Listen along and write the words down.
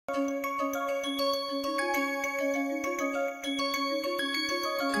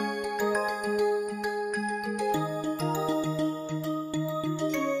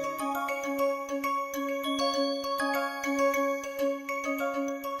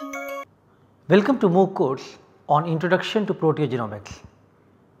Welcome to MOOC course on Introduction to Proteogenomics.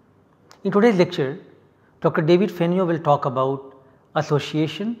 In today's lecture, Dr. David Fenio will talk about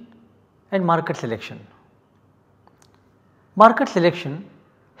association and marker selection. Marker selection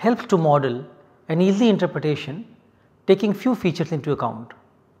helps to model an easy interpretation taking few features into account.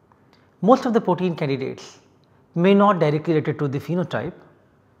 Most of the protein candidates may not directly relate to the phenotype,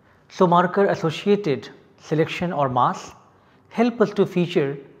 so marker associated selection or MAS help us to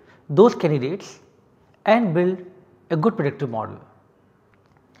feature those candidates and build a good predictive model.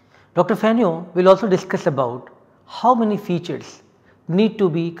 Dr. Fenio will also discuss about how many features need to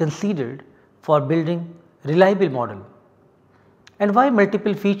be considered for building reliable model and why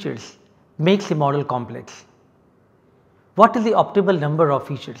multiple features makes the model complex. What is the optimal number of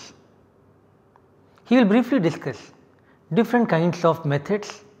features? He will briefly discuss different kinds of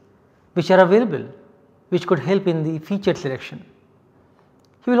methods which are available which could help in the feature selection.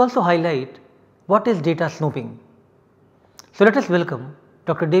 He will also highlight what is data snooping. So, let us welcome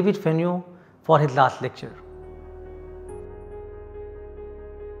Dr. David Fenio for his last lecture.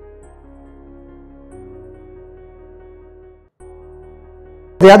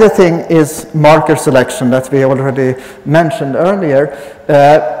 The other thing is marker selection that we already mentioned earlier.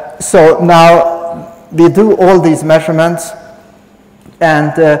 So now we do all these measurements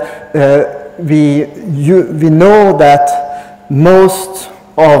and we know that most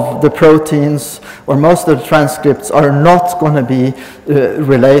of the proteins or most of the transcripts are not going to be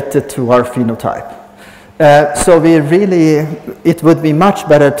related to our phenotype. So it would be much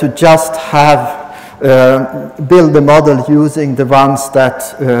better to just have build the model using the ones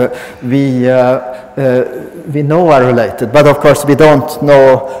that we know are related, but of course we don't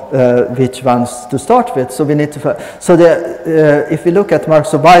know which ones to start with. So we need to. So if we look at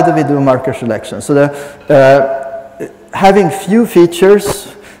markers, so why do we do marker selection? So having few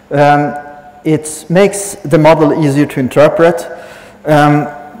features, it makes the model easier to interpret.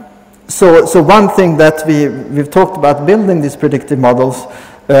 So one thing that we've talked about building these predictive models,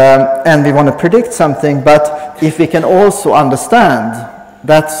 and we want to predict something, but if we can also understand,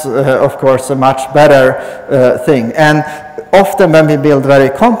 that's of course a much better thing. And often when we build very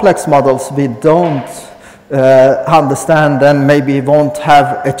complex models, we don't understand and maybe won't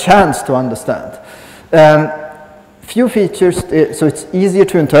have a chance to understand. Few features, so it's easier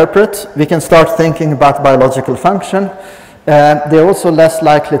to interpret. We can start thinking about biological function. They're also less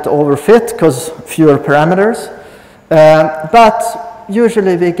likely to overfit because fewer parameters. But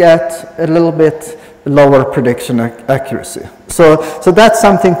usually we get a little bit lower prediction accuracy. So that's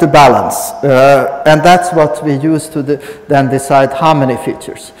something to balance. And that's what we use to then decide how many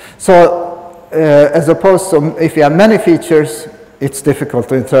features. So as opposed to if we have many features, it's difficult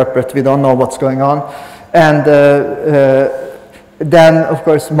to interpret. We don't know what's going on. And then, of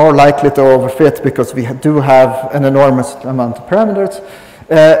course, more likely to overfit because we do have an enormous amount of parameters.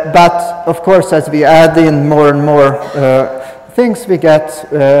 But, of course, as we add in more and more things, we get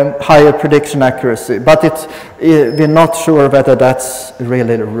higher prediction accuracy. But we're not sure whether that's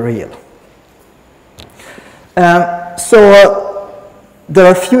really real. So there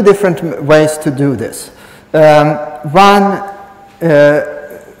are a few different ways to do this. One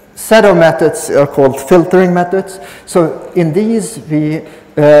set of methods are called filtering methods. So in these we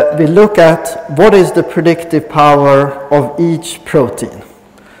look at what is the predictive power of each protein.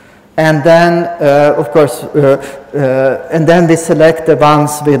 And then of course and then we select the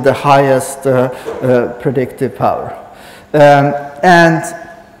ones with the highest predictive power. And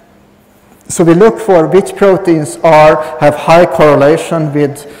so we look for which proteins have high correlation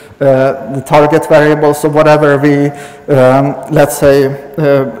with the target variable, so whatever we, let's say,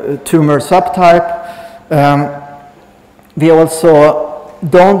 tumor subtype. We also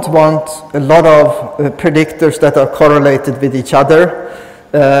don't want a lot of predictors that are correlated with each other.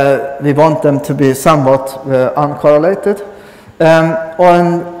 We want them to be somewhat uncorrelated.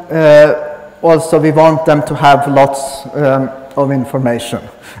 Also, we want them to have lots of information.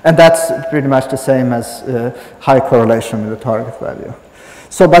 And that's pretty much the same as high correlation with the target value.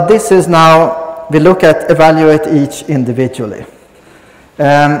 So, but this is now, we evaluate each individually.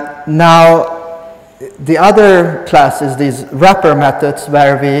 Now, the other class is these wrapper methods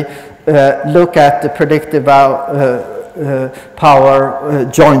where we look at the predictive power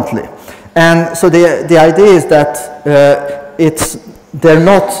jointly. And so the idea is that they're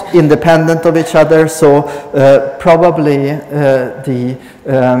not independent of each other, so probably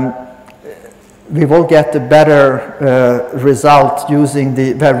we will get a better result using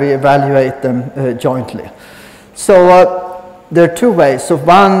where we evaluate them jointly. So there are two ways. So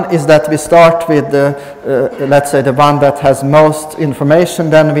one is that we start with the, let's say, the one that has most information,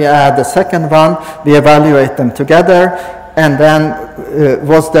 then we add the second one, we evaluate them together, and then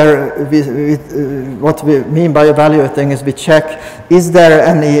what we mean by evaluating is we check, is there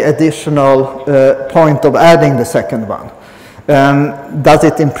any additional point of adding the second one? Does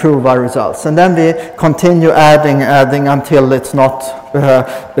it improve our results? And then we continue adding until it's not,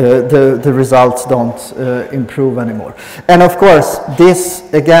 the results don't improve anymore. And of course, this,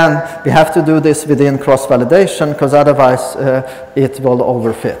 again, we have to do this within cross-validation, because otherwise it will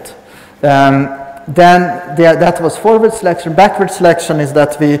overfit. Then that was forward selection. Backward selection is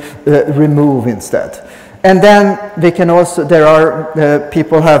that we remove instead. And then we can also, there are,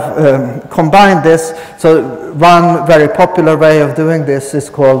 people have combined this. So one very popular way of doing this is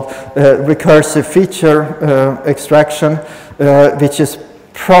called recursive feature extraction, which is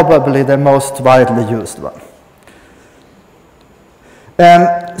probably the most widely used one.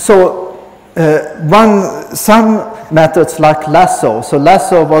 Some methods like lasso. So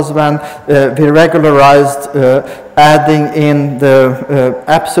lasso was when we regularized adding in the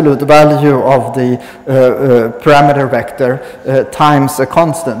absolute value of the parameter vector times a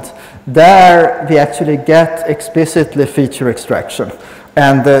constant. There we actually get explicitly feature extraction,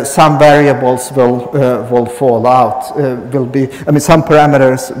 and some variables will fall out. Some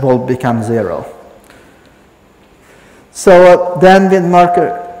parameters will become 0. So then with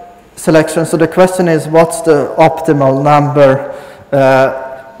marker selection, so the question is, what's the optimal number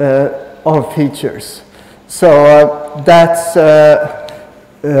of features? So that's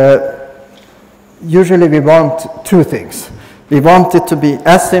usually we want two things. We want it to be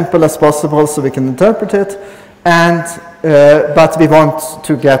as simple as possible so we can interpret it, and but we want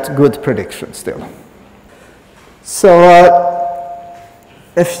to get good predictions still. So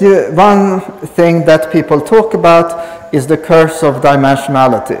one thing that people talk about is the curse of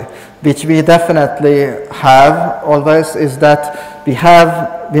dimensionality, which we definitely have always, is that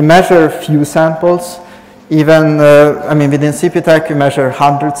we measure few samples. Even, within CPTAC we measure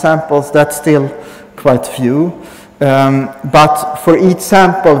 100 samples, that's still quite few. But for each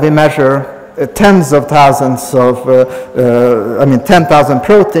sample we measure tens of thousands of, 10,000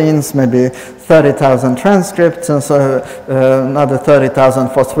 proteins, maybe 30,000 transcripts, and so another 30,000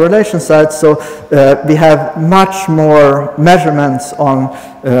 phosphorylation sites. So we have much more measurements on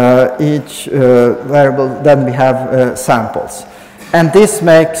each variable than we have samples. And this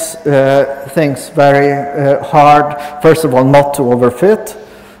makes things very hard, first of all, not to overfit,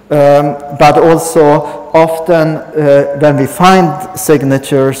 but also often when we find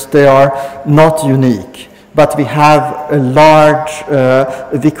signatures, they are not unique, but we have a large,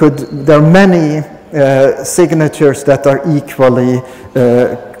 there are many signatures that are equally,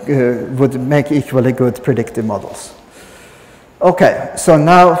 would make equally good predictive models. Okay, so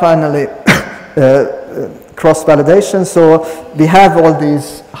now finally, cross-validation. So we have all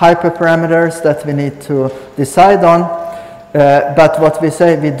these hyperparameters that we need to decide on, but what we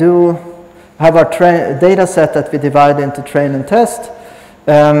say, we do have our data set that we divide into train and test,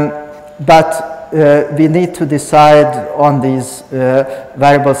 but we need to decide on these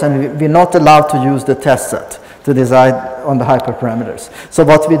variables, and we're not allowed to use the test set to decide on the hyperparameters. So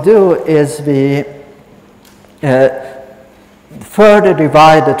what we do is we further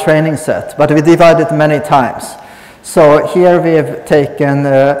divide the training set, but we divide it many times. So here we have taken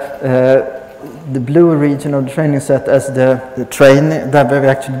the blue region of the training set as the training, that we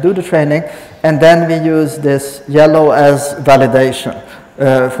actually do the training, and then we use this yellow as validation.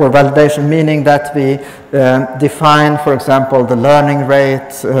 For validation, meaning that we define, for example, the learning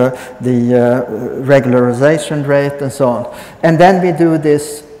rate, the regularization rate, and so on. And then we do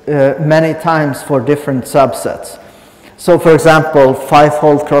this many times for different subsets. So, for example,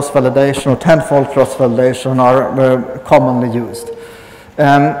 5-fold cross-validation or 10-fold cross-validation are commonly used.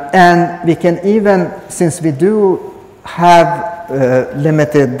 And we can even, since we do have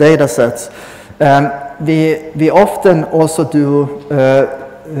limited data sets, we often also do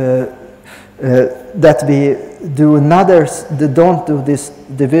that we do don't do this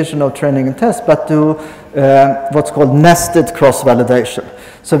division of training and test, but do what's called nested cross-validation.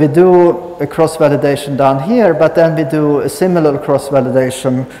 So we do a cross-validation down here, but then we do a similar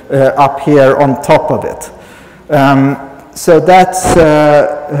cross-validation up here on top of it. So that's,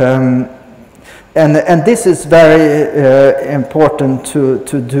 and this is very important to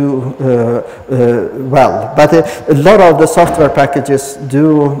do well. But a lot of the software packages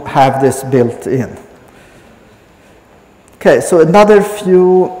do have this built in. Okay, so another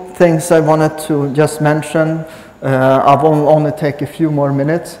few things I wanted to just mention. I will only take a few more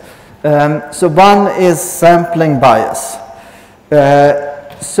minutes. So one is sampling bias.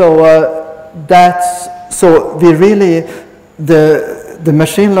 So we really, the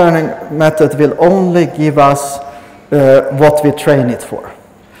machine learning method will only give us what we train it for.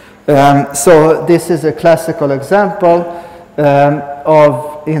 So this is a classical example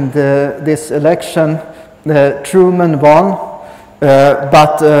of this election, Truman won,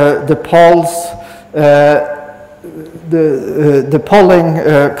 but the polls, the polling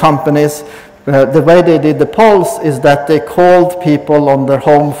companies, the way they did the polls is that they called people on their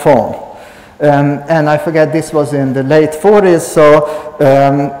home phone. And I forget, this was in the late 40s, so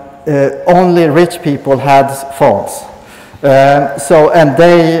only rich people had phones. And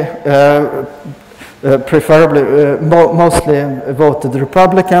they preferably, mostly voted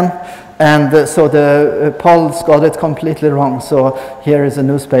Republican, and so the polls got it completely wrong. So here is a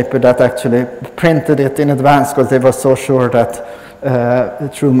newspaper that actually printed it in advance because they were so sure that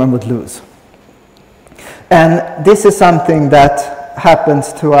Truman would lose. And this is something that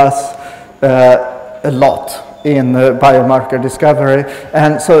happens to us a lot in biomarker discovery.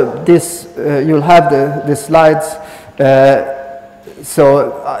 And so this, you'll have the slides.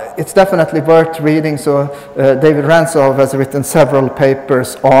 So it's definitely worth reading. So David Ransov has written several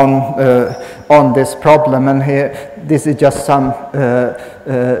papers on this problem, and here this is just some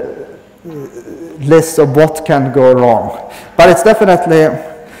list of what can go wrong. But it's definitely,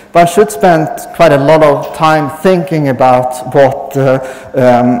 one should spend quite a lot of time thinking about what,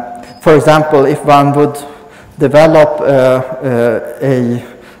 for example, if one would develop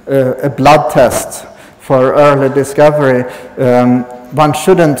a blood test for early discovery, one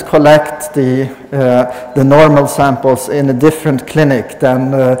shouldn't collect the normal samples in a different clinic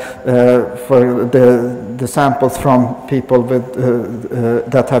than for the samples from people with,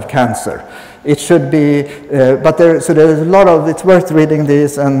 that have cancer. It should be, so there's a lot of, it's worth reading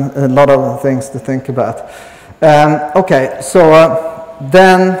these and a lot of things to think about. Okay, so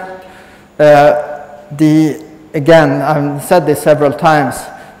then again, I've said this several times,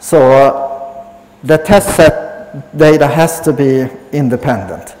 so the test set data has to be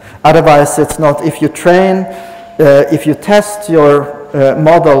independent. Otherwise, it's not, if you train, if you test your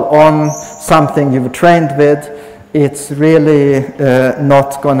model on something you've trained with, it's really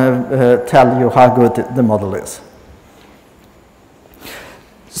not going to tell you how good the model is.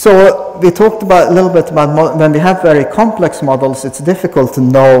 So we talked about a little bit about when we have very complex models, it's difficult to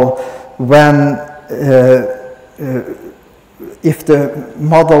know when, if the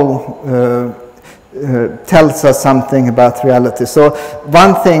model tells us something about reality. So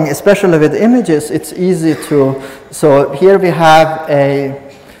one thing, especially with images, it's easy to, so here we have an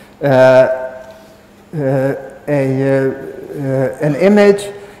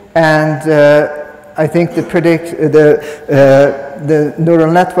image, and I think the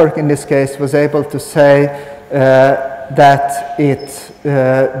neural network in this case was able to say that it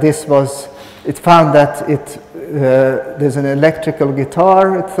found that there's an electrical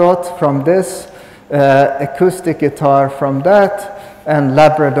guitar, it thought, from this, acoustic guitar from that, and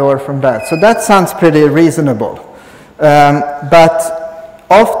Labrador from that. So that sounds pretty reasonable. But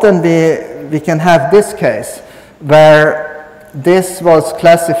often we can have this case where this was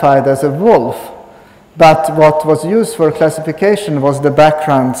classified as a wolf, but what was used for classification was the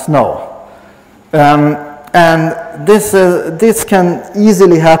background snow. And this can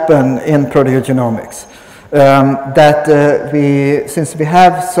easily happen in proteogenomics. Since we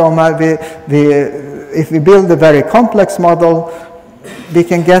have so much, if we build a very complex model, we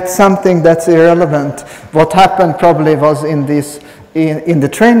can get something that's irrelevant. What happened probably was in the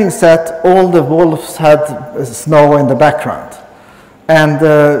training set, all the wolves had snow in the background. And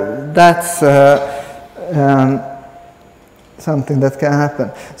that's something that can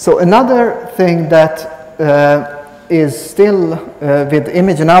happen. So another thing that is still with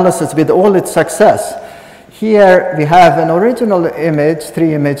image analysis, with all its success, here we have an original image,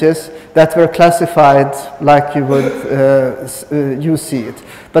 3 images, that were classified like you would you see it.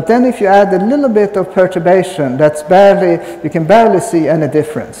 But then if you add a little bit of perturbation, that's you can barely see any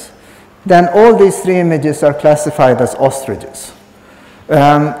difference. Then all these 3 images are classified as ostriches.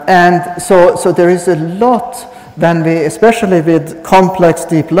 And so there is a lot, especially with complex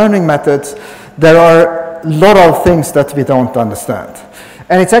deep learning methods, there are a lot of things that we don't understand.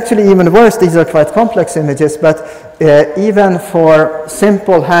 And it's actually even worse, these are quite complex images, but even for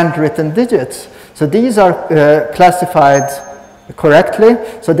simple handwritten digits. So these are classified correctly.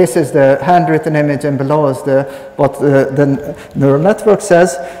 So this is the handwritten image, and below is what the neural network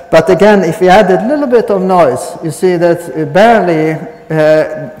says. But again, if we add a little bit of noise, you see that it barely,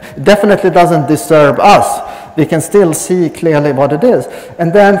 definitely doesn't disturb us. we can still see clearly what it is.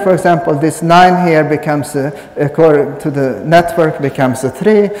 And then, for example, this 9 here becomes, according to the network, becomes a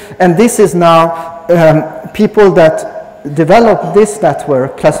 3. And this is now people that developed this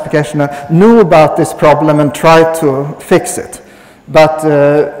network classification knew about this problem and tried to fix it, but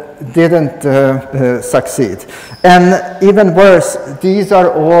didn't succeed. And even worse, these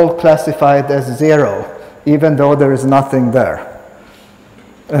are all classified as 0, even though there is nothing there.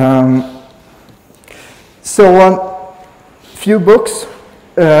 So few books.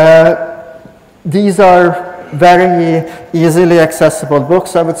 These are very easily accessible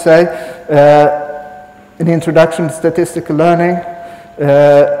books, I would say. An Introduction to Statistical Learning,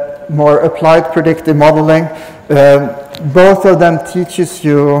 more applied predictive modeling. Both of them teaches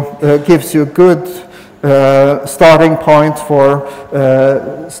you, gives you good starting point for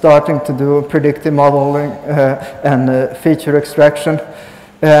starting to do predictive modeling and feature extraction.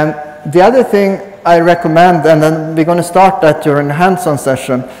 The other thing I recommend, and then we're going to start that during the hands-on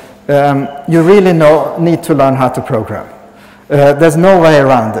session, you really need to learn how to program. There's no way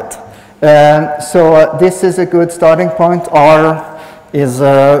around it. So this is a good starting point. R is,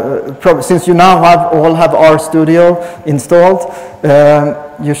 since you now all have RStudio installed,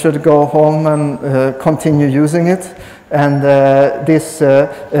 you should go home and continue using it. And there is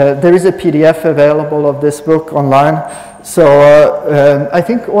a PDF available of this book online. So I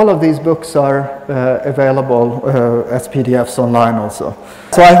think all of these books are available as PDFs online also.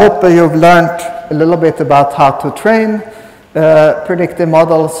 So I hope you've learned a little bit about how to train predictive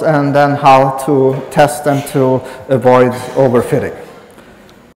models and then how to test them to avoid overfitting.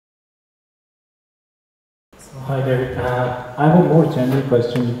 Hi David, I have a more general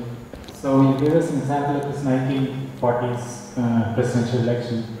question. So you gave us an example of this 1940s presidential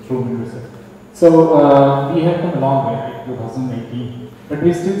election, Truman result. So we have come a long way, 2018, but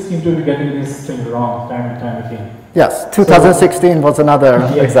we still seem to be getting this thing wrong time and time again. Yes, 2016 was another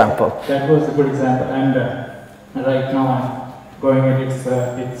example. That was a good example, and right now I'm going in, it's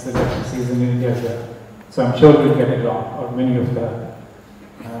election season in India as well. So I'm sure we'll get it wrong, or many of the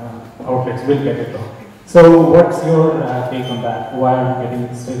outlets will get it wrong. So what's your take on that? Why are we getting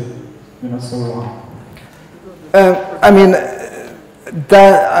it still, so wrong? I mean,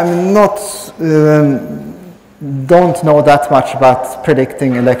 I'm not, don't know that much about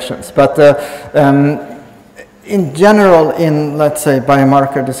predicting elections, but in general, in let's say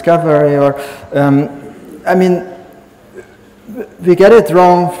biomarker discovery, or I mean, we get it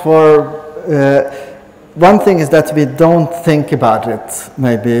wrong for one thing is that we don't think about it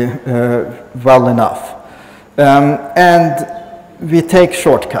maybe well enough. And we take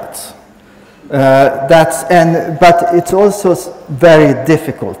shortcuts. But it's also very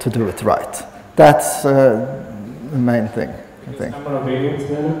difficult to do it right. That's the main thing, I think. Number of variables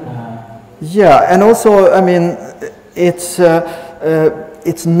there? Yeah, and also, I mean, it's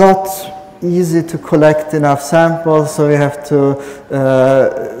not easy to collect enough samples, so we have to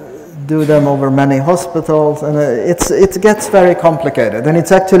do them over many hospitals, and it gets very complicated. And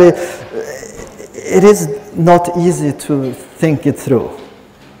it's actually, it is not easy to think it through.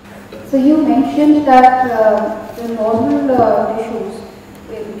 So you mentioned that the normal tissues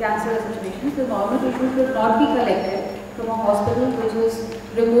in cancer situations, the normal tissues should not be collected from a hospital which is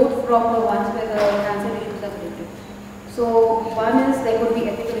removed from the ones where the cancer tissues are collected. So one is there could be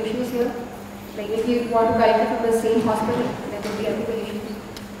ethical issues here. Like if you want to collect it from the same hospital, there could be ethical issues.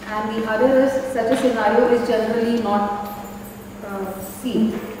 And the other is such a scenario is generally not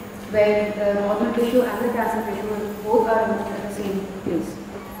seen, where the normal tissue and the cancer tissue both are removed at the same place.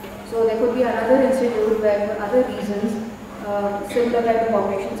 So there could be another institute where for other reasons similar type of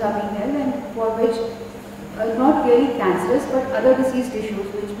operations are being held, and for which not really cancerous but other disease tissues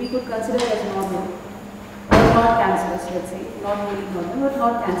which we could consider as normal or not cancerous, let's say, not really normal but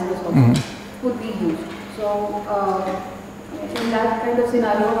not cancerous also could be used. So in that kind of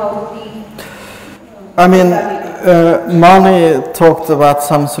scenario, how would we I mean, Mani talked about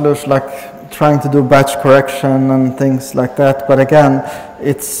some solution like trying to do batch correction and things like that, but again,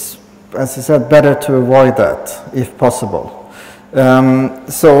 it's, as I said, better to avoid that if possible. Yeah,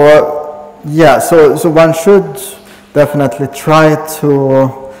 so one should definitely try to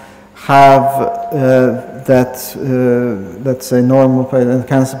have that, let's say, normal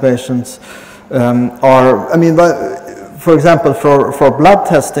cancer patients are, I mean, for example, for blood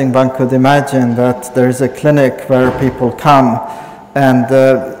testing, one could imagine that there is a clinic where people come, and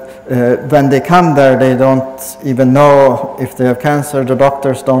when they come there, they don't even know if they have cancer, the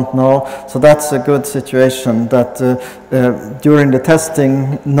doctors don't know. So that's a good situation that during the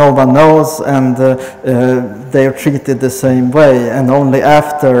testing, no one knows, and they are treated the same way, and only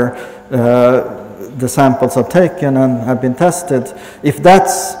after the samples are taken and have been tested.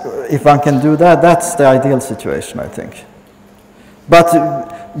 If one can do that, that's the ideal situation, I think. But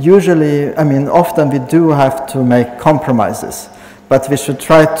usually, I mean, often we do have to make compromises, but we should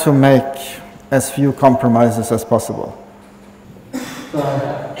try to make as few compromises as possible. So I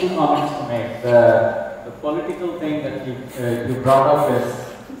have two comments to make. The political thing that you brought up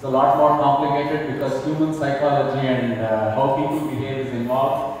is a lot more complicated because human psychology and how people behave is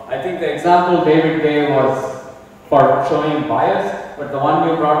involved. I think the example David gave was for showing bias, but the one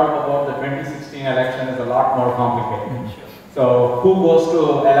you brought up about the 2016 election is a lot more complicated. So who goes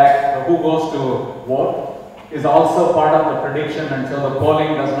to elect, or who goes to vote is also part of the prediction, and so the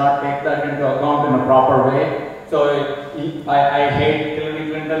polling does not take that into account in a proper way. So I hate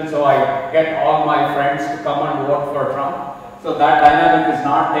Hillary Clinton, so I get all my friends to come and vote for Trump. So that dynamic is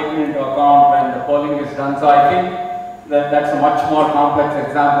not taken into account when the polling is done. So I think that's a much more complex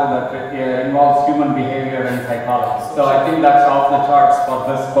example that involves human behavior and psychology. So I think that's off the charts for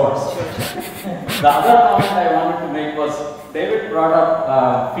this course. The other comment I wanted to make was David brought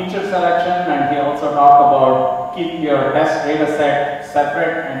up feature selection, and he also talked about keeping your test data set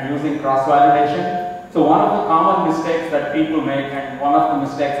separate and using cross-validation. So one of the common mistakes that people make, and one of the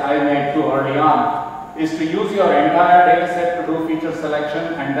mistakes I made too early on, is to use your entire data set to do feature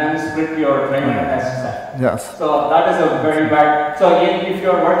selection and then split your training test set. Yes. So that is a very bad, so if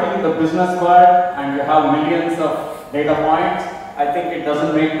you're working in the business world and you have millions of data points, I think it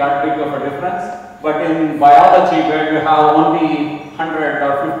doesn't make that big of a difference. But in biology, where you have only 100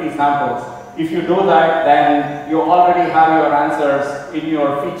 or 50 samples, if you do that, then you already have your answers in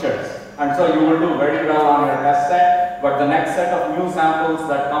your features. And so you will do very well on your test set, but the next set of new samples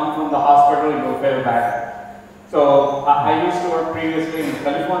that come from the hospital, you will fail back. So I used to work previously in the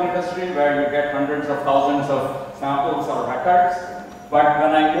telephone industry where you get hundreds of thousands of samples or records. But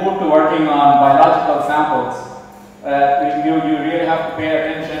when I moved to working on biological samples, you really have to pay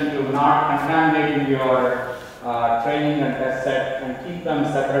attention to not contaminating your training and test set and keep them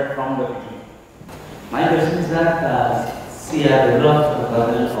separate from the beginning. My question is that see, I developed a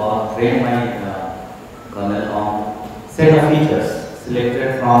kernel or trained my kernel on set of features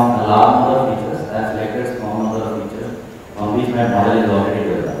selected from a large number of features. I have selected small number of features on which my model is already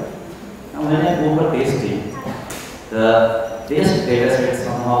developed. Now when I go for testing, the test data set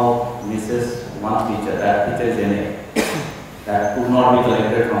somehow misses one feature, that feature is NA, that could not be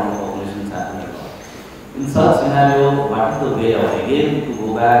collected from the population sample. In such scenario, what is the way out? Again, to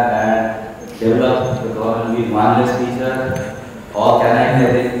go back and develop the kernel with one less feature, or can I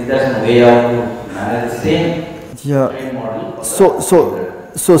have it? Is there some way out to manage the same train model?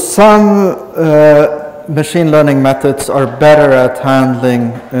 So some machine learning methods are better at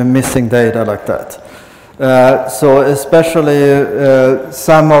handling missing data like that. So especially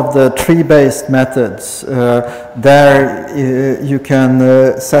some of the tree-based methods, there you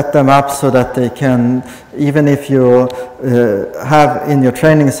can set them up so that they can, even if you have in your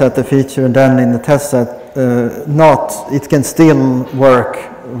training set a feature and then in the test set it can still work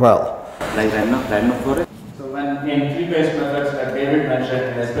well. Like random forest? So when in tree-based methods that David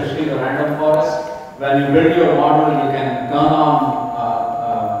mentioned, especially the random forest, when you build your model, you can turn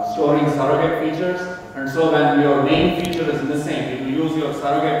on storing surrogate features. And so when your main feature is missing, you will use your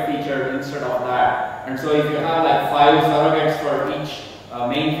surrogate feature instead of that. And so if you have like 5 surrogates for each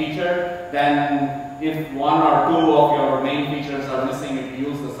main feature, then if 1 or 2 of your main features are missing, you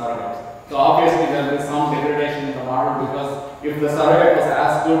use the surrogates. So obviously there is some degradation in the model because if the surrogate was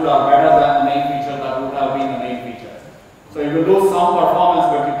as good or better than the main feature, that would have been the main feature. So you will lose some performance,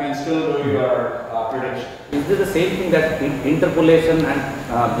 but you can still do your prediction. Is it the same thing that interpolation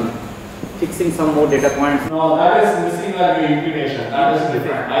and fixing some more data points? No, that is missing value imputation. That is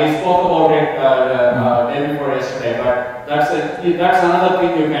different. I spoke about it day before yesterday, but that's another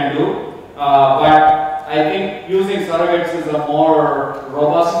thing you can do. But I think using surrogates is a more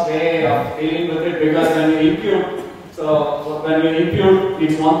robust way of dealing with it because when you impute, so when you impute,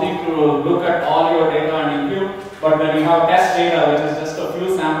 it's one thing to look at all your data and impute, but when you have test data, which is just a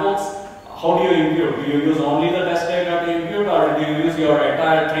few samples, how do you impute? Do you use only the test data to impute, or do you use your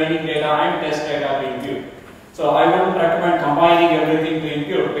entire training data and test data to impute? So I wouldn't recommend combining everything to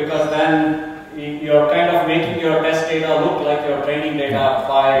impute because then you're kind of making your test data look like your training data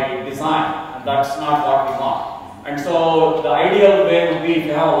by design. And that's not what we want. And so the ideal way would be if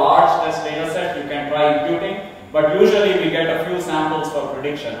you have a large test data set, you can try imputing. But usually we get a few samples for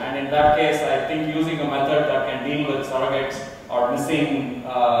prediction. And in that case, I think using a method that can deal with surrogates or missing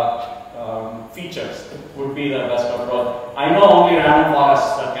features would be the best approach. I know only random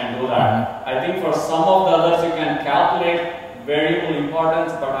forests that can do that. I think for some of the others you can calculate variable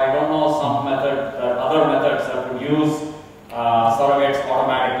importance, but I don't know some other methods that would use surrogates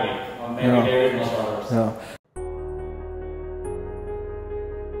automatically. Or maybe David knows others. Yeah.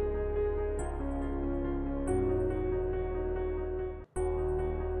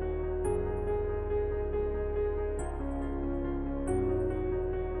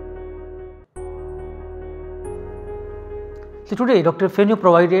 So, today Dr. Fenio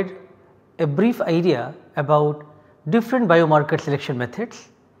provided a brief idea about different biomarker selection methods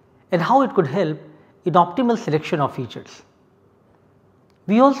and how it could help in optimal selection of features.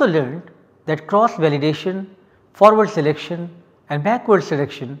 We also learned that cross validation, forward selection and backward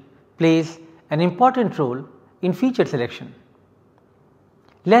selection plays an important role in feature selection.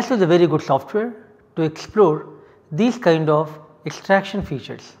 LASSO is a very good software to explore these kind of extraction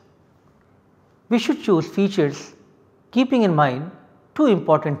features. We should choose features keeping in mind two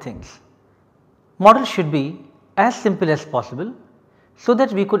important things. Models should be as simple as possible so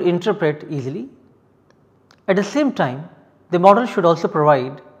that we could interpret easily. At the same time, the model should also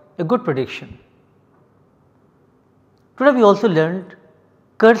provide a good prediction. Today we also learned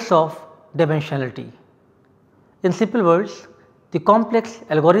curse of dimensionality. In simple words, the complex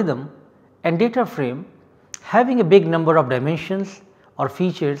algorithm and data frame having a big number of dimensions or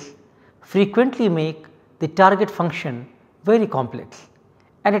features frequently make the target function very complex,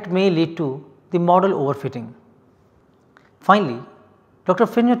 and it may lead to the model overfitting. Finally, Dr.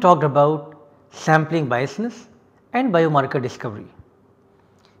 Fenio talked about sampling biasness and biomarker discovery.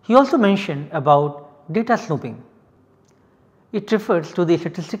 He also mentioned about data snooping. It refers to the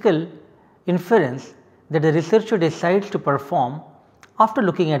statistical inference that the researcher decides to perform after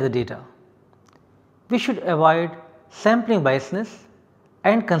looking at the data. We should avoid sampling biasness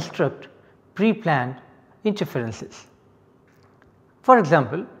and construct pre-planned interferences. For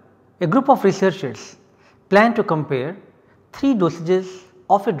example, a group of researchers plan to compare 3 dosages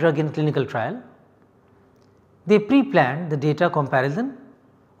of a drug in clinical trial. They pre-planned the data comparison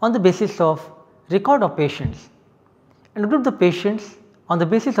on the basis of record of patients and group the patients on the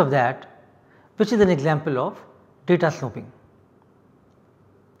basis of that, which is an example of data snooping.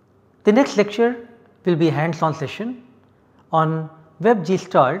 The next lecture will be a hands-on session on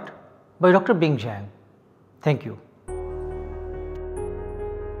WebGestalt by Dr. Bing Zhang. Thank you.